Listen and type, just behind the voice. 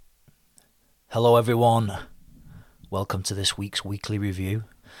Hello everyone, welcome to this week's weekly review.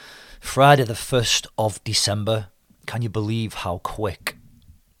 Friday the 1st of December, can you believe how quick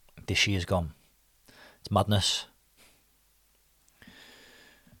this year's gone? It's madness.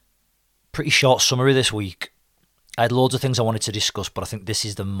 Pretty short summary this week. I had loads of things I wanted to discuss, but I think this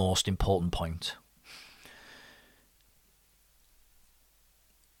is the most important point.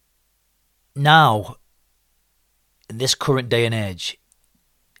 Now, in this current day and age,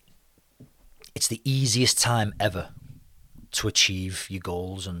 it's the easiest time ever to achieve your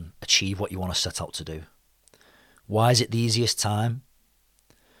goals and achieve what you want to set out to do. Why is it the easiest time?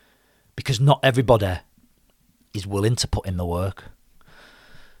 Because not everybody is willing to put in the work.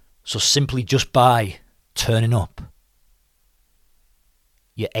 So simply just by turning up,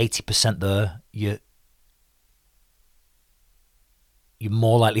 you're 80% there. You're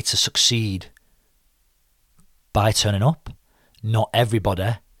more likely to succeed by turning up. Not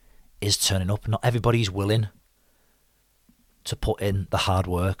everybody is turning up. Not everybody's willing to put in the hard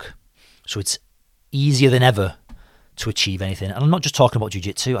work. So it's easier than ever to achieve anything. And I'm not just talking about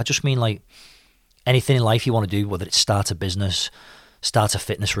jiu-jitsu. I just mean like anything in life you want to do, whether it's start a business, start a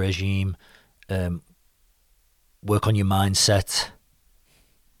fitness regime, work on your mindset.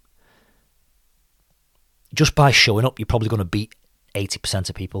 Just by showing up, you're probably going to beat 80%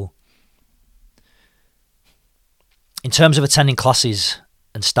 of people. In terms of attending classes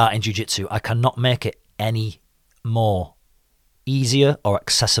and starting jiu-jitsu, I cannot make it any more easier or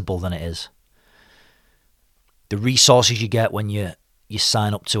accessible than it is. The resources you get when you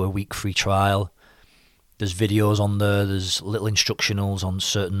sign up to a week free trial, there's videos on there, there's little instructionals on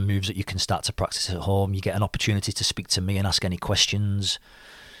certain moves that you can start to practice at home. You get an opportunity to speak to me and ask any questions.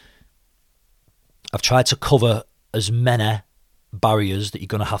 I've tried to cover as many barriers that you're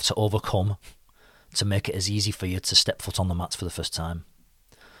going to have to overcome to make it as easy for you to step foot on the mats for the first time.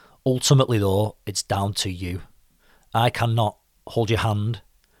 Ultimately, though, it's down to you. I cannot hold your hand.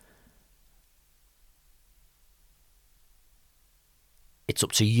 It's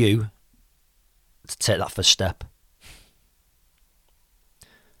up to you to take that first step.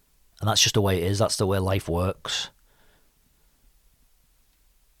 And that's just the way it is. That's the way life works.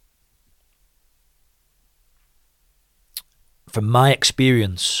 From my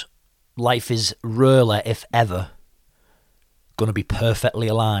experience, life is rarely, if ever, going to be perfectly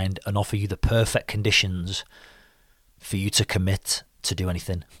aligned and offer you the perfect conditions for you to commit to do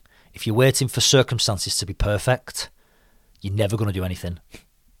anything. If you're waiting for circumstances to be perfect, you're never going to do anything.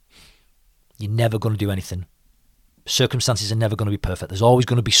 You're never going to do anything. Circumstances are never going to be perfect. There's always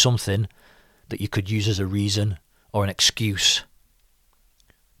going to be something that you could use as a reason or an excuse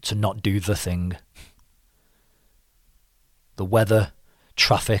to not do the thing. The weather,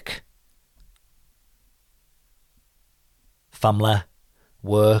 traffic, family,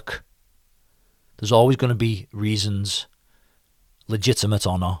 work. There's always going to be reasons, legitimate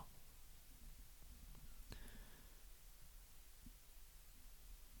or not.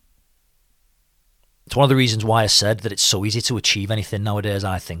 It's one of the reasons why I said that it's so easy to achieve anything nowadays,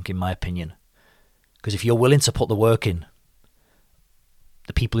 I think, in my opinion. Because if you're willing to put the work in,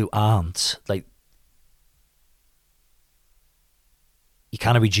 the people who aren't, like, you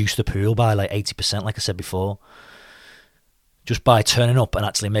kind of reduce the pool by like 80%, like I said before. Just by turning up and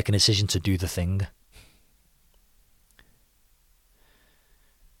actually making a decision to do the thing.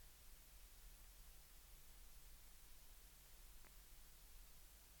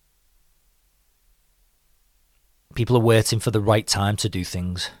 People are waiting for the right time to do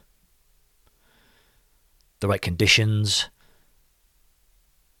things. The right conditions.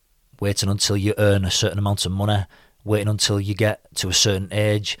 Waiting until you earn a certain amount of money. Waiting until you get to a certain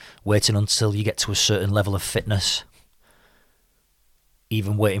age. Waiting until you get to a certain level of fitness.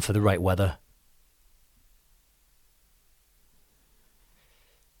 Even waiting for the right weather.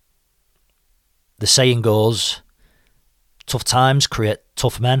 The saying goes, tough times create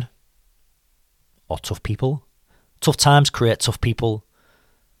tough men or tough people. Tough times create tough people.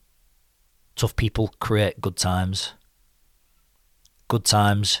 Tough people create good times. Good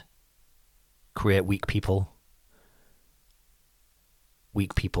times create weak people.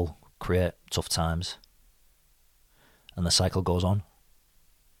 Weak people create tough times. And the cycle goes on.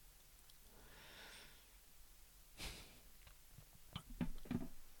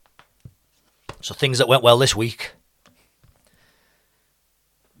 So things that went well this week.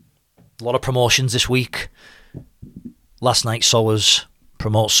 A lot of promotions this week. Last night saw us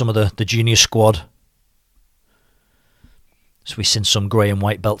promote some of the junior squad. So we seen some grey and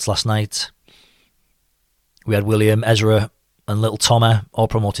white belts last night. We had William, Ezra and little Tommy all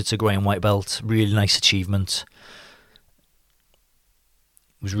promoted to grey and white belt. Really nice achievement.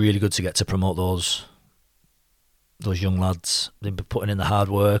 was really good to get to promote those young lads. They've been putting in the hard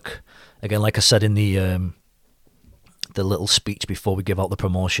work. Again, like I said in the little speech before we give out the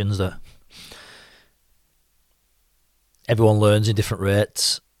promotions, that everyone learns in different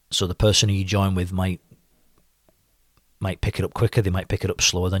rates. So the person who you join with might pick it up quicker, they might pick it up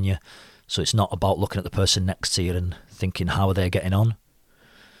slower than you. So it's not about looking at the person next to you and thinking, how are they getting on?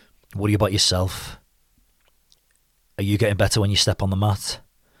 Worry about yourself. Are you getting better when you step on the mat?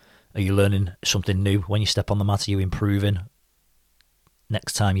 Are you learning something new when you step on the mat? Are you improving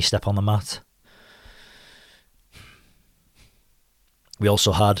next time you step on the mat? We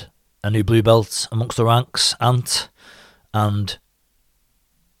also had a new blue belt amongst the ranks, Ant, and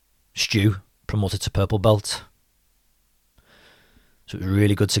Stu promoted to purple belt. So it was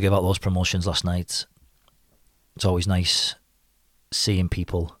really good to give out those promotions last night. It's always nice seeing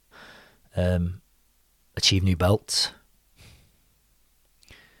people achieve new belts.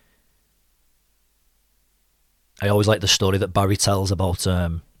 I always like the story that Barry tells about,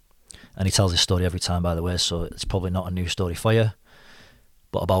 and he tells this story every time, by the way, so it's probably not a new story for you,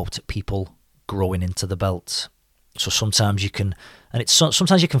 but about people growing into the belt. So sometimes you can, and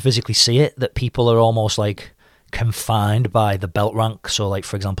sometimes you can physically see it, that people are almost like confined by the belt rank. So like,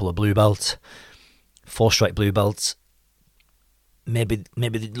 for example, a blue belt, 4-stripe blue belt, maybe a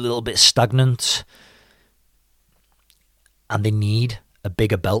little bit stagnant, and they need a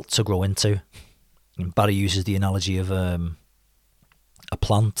bigger belt to grow into. And Barry uses the analogy of a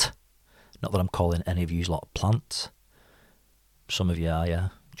plant. Not that I'm calling any of you lot a plant. Some of you are, yeah.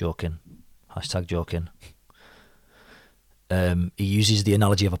 Joking. Hashtag joking. He uses the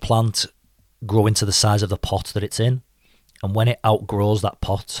analogy of a plant growing to the size of the pot that it's in. And when it outgrows that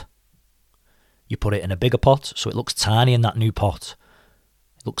pot, you put it in a bigger pot, so it looks tiny in that new pot.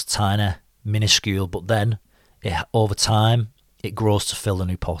 It looks tiny, minuscule, but then over time, it grows to fill the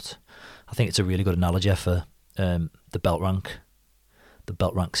new pot. I think it's a really good analogy for the belt rank. The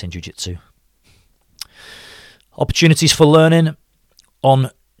belt ranks in Jiu-Jitsu. Opportunities for learning. On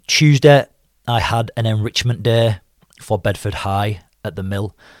Tuesday, I had an enrichment day for Bedford High at the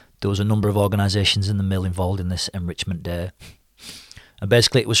Mill. There was a number of organisations in the Mill involved in this enrichment day. And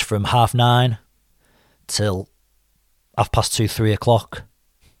basically it was from 9:30 till 2:30, 3 o'clock.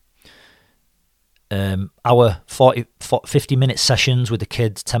 Our 50-minute sessions with the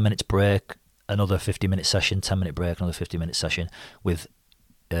kids, 10 minutes break, another 50-minute session, 10-minute break, another 50-minute session with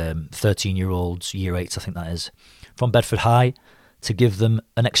 13-year-olds, year 8s, I think that is, from Bedford High, to give them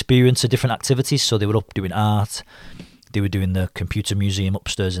an experience of different activities. So they were up doing art, they were doing the computer museum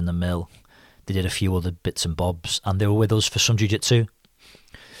upstairs in the Mill, they did a few other bits and bobs, and they were with us for some jiu-jitsu.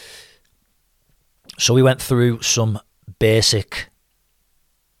 So we went through some basic,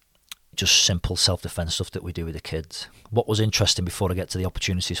 just simple self-defense stuff that we do with the kids. What was interesting, before I get to the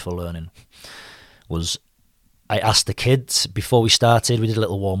opportunities for learning, was I asked the kids, before we started, we did a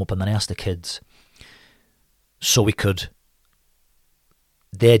little warm-up, and then I asked the kids, so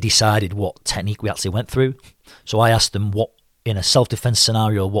they decided what technique we actually went through. So I asked them, what, in a self-defense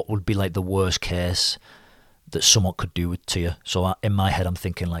scenario, what would be like the worst case that someone could do to you? So in my head, I'm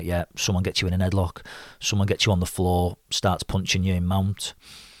thinking like, yeah, someone gets you in an headlock, someone gets you on the floor, starts punching you in mount,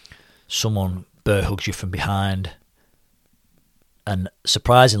 someone bear hugs you from behind, and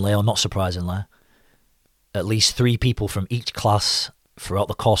surprisingly, or not surprisingly, at least 3 people from each class throughout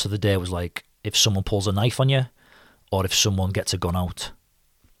the course of the day was like, if someone pulls a knife on you, or if someone gets a gun out,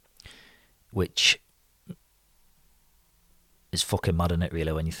 which is fucking mad, isn't it,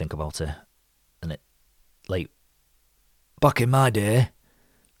 really, when you think about it? And it, like, back in my day,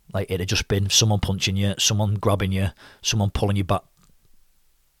 like, it had just been someone punching you, someone grabbing you, someone pulling you back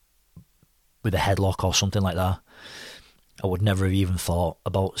with a headlock or something like that. I would never have even thought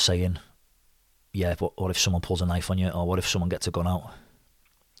about saying, yeah, but what if someone pulls a knife on you, or what if someone gets a gun out?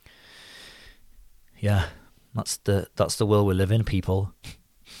 Yeah, that's the world we live in, people.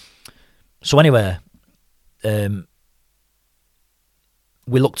 So anyway, we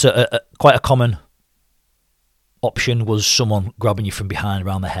looked at quite a common option was someone grabbing you from behind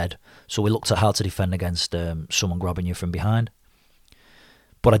around the head. So we looked at how to defend against someone grabbing you from behind.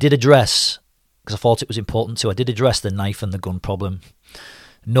 But I did address, because I thought it was important too, I did address the knife and the gun problem.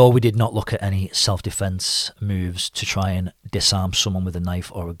 No, we did not look at any self-defense moves to try and disarm someone with a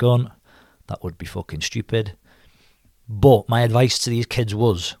knife or a gun. That would be fucking stupid. But my advice to these kids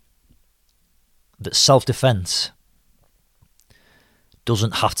was that self-defense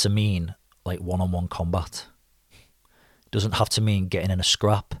doesn't have to mean like one-on-one combat. It doesn't have to mean getting in a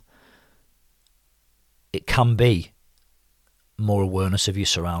scrap. It can be more awareness of your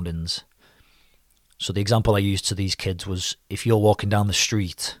surroundings. So the example I used to these kids was, if you're walking down the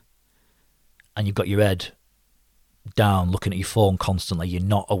street and you've got your head down looking at your phone constantly, you're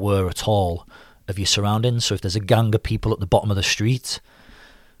not aware at all of your surroundings. So if there's a gang of people at the bottom of the street,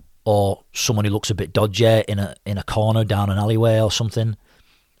 or someone who looks a bit dodgy in a corner down an alleyway or something,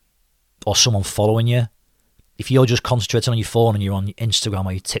 or someone following you, if you're just concentrating on your phone and you're on Instagram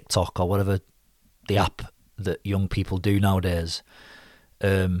or your TikTok or whatever the app that young people do nowadays,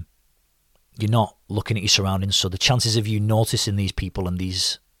 you're not looking at your surroundings. So the chances of you noticing these people and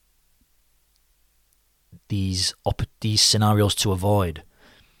these scenarios to avoid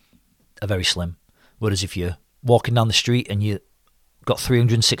are very slim. Whereas if you're walking down the street and you got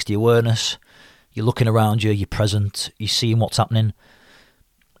 360 awareness, you're looking around you, you're present, you're seeing what's happening,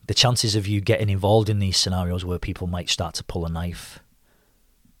 the chances of you getting involved in these scenarios where people might start to pull a knife,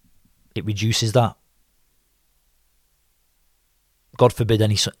 it reduces that. God forbid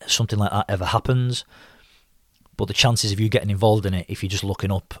something like that ever happens, but the chances of you getting involved in it, if you're just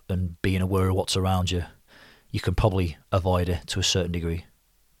looking up and being aware of what's around you, you can probably avoid it to a certain degree.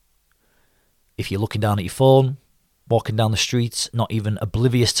 If you're looking down at your phone, walking down the streets, not even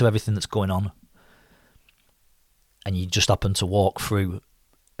oblivious to everything that's going on, and you just happen to walk through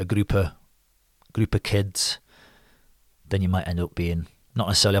a group of kids, then you might end up being, not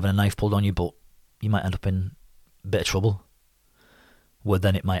necessarily having a knife pulled on you, but you might end up in a bit of trouble, where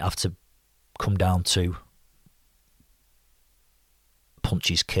then it might have to come down to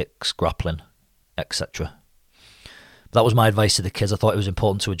punches, kicks, grappling, etc. That was my advice to the kids. I thought it was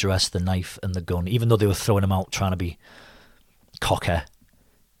important to address the knife and the gun. Even though they were throwing them out trying to be cocky,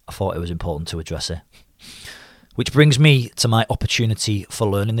 I thought it was important to address it. Which brings me to my opportunity for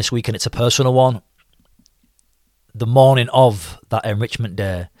learning this week, and it's a personal one. The morning of that enrichment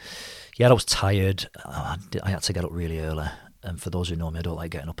day, I was tired. I had to get up really early. And for those who know me, I don't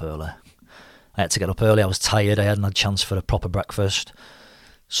like getting up early. I had to get up early. I was tired. I hadn't had a chance for a proper breakfast.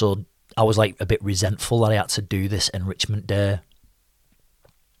 So I was like a bit resentful that I had to do this enrichment day,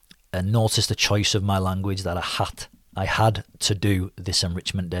 and noticed the choice of my language that I had to do this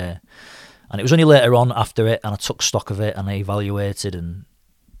enrichment day. And it was only later on after it, and I took stock of it and I evaluated and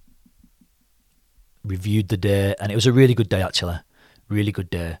reviewed the day, and it was a really good day actually. Really good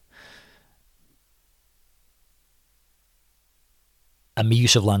day. And my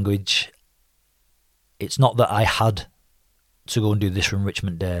use of language, it's not that I had to go and do this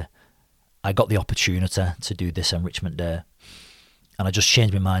enrichment day. I got the opportunity to do this enrichment day, and I just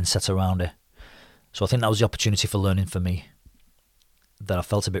changed my mindset around it. So I think that was the opportunity for learning for me, that I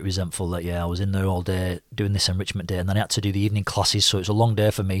felt a bit resentful that, I was in there all day doing this enrichment day, and then I had to do the evening classes, so it was a long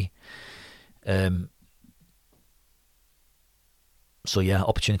day for me.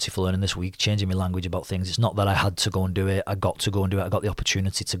 Opportunity for learning this week, changing my language about things. It's not that I had to go and do it, I got to go and do it. I got the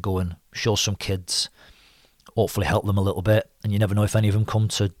opportunity to go and show some kids, hopefully help them a little bit, and you never know if any of them come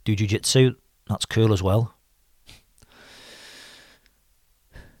to do jiu-jitsu. That's cool as well.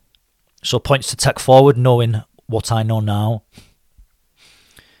 So points to take forward, knowing what I know now.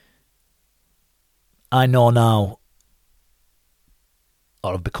 I know now,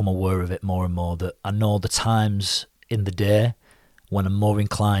 or I've become aware of it more and more, that I know the times in the day when I'm more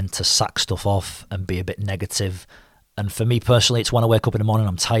inclined to sack stuff off and be a bit negative. And for me personally, it's when I wake up in the morning,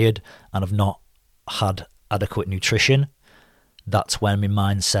 I'm tired and I've not had adequate nutrition. That's when my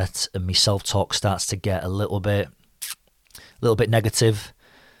mindset and my self-talk starts to get a little bit negative.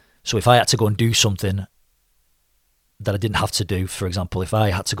 So if I had to go and do something that I didn't have to do, for example, if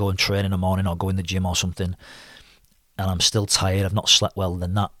I had to go and train in the morning or go in the gym or something, and I'm still tired, I've not slept well,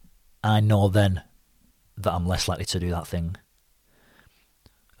 then that, I know then that I'm less likely to do that thing.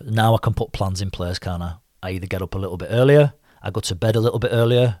 Now I can put plans in place, can't I? I either get up a little bit earlier, I go to bed a little bit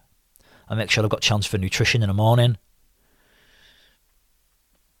earlier, I make sure I've got chance for nutrition in the morning,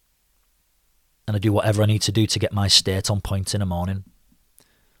 and I do whatever I need to do to get my state on point in the morning.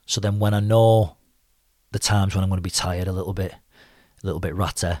 So then when I know the times when I'm going to be tired a little bit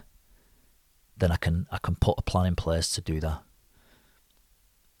ratty, then I can put a plan in place to do that.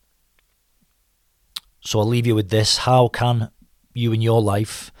 So I'll leave you with this. How can you in your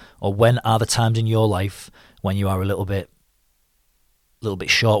life, or when are the times in your life when you are a little bit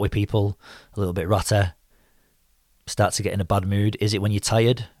short with people, a little bit ratty, start to get in a bad mood? Is it when you're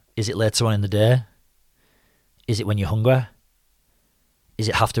tired? Is it later on in the day? Is it when you're hungry? Is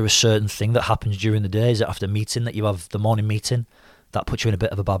it after a certain thing that happens during the day? Is it after a meeting that you have, the morning meeting, that puts you in a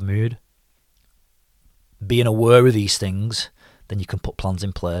bit of a bad mood? Being aware of these things, then you can put plans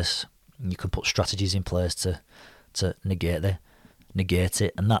in place and you can put strategies in place to negate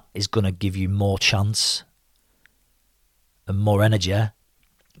it, and that is going to give you more chance and more energy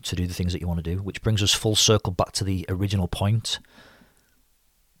to do the things that you want to do, which brings us full circle back to the original point,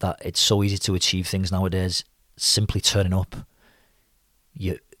 that it's so easy to achieve things nowadays simply turning up.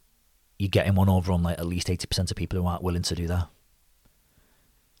 You're getting one over on like at least 80% of people who aren't willing to do that.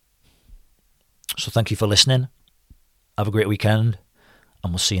 So thank you for listening. Have a great weekend,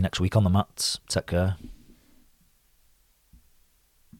 and we'll see you next week on the mats. Take care.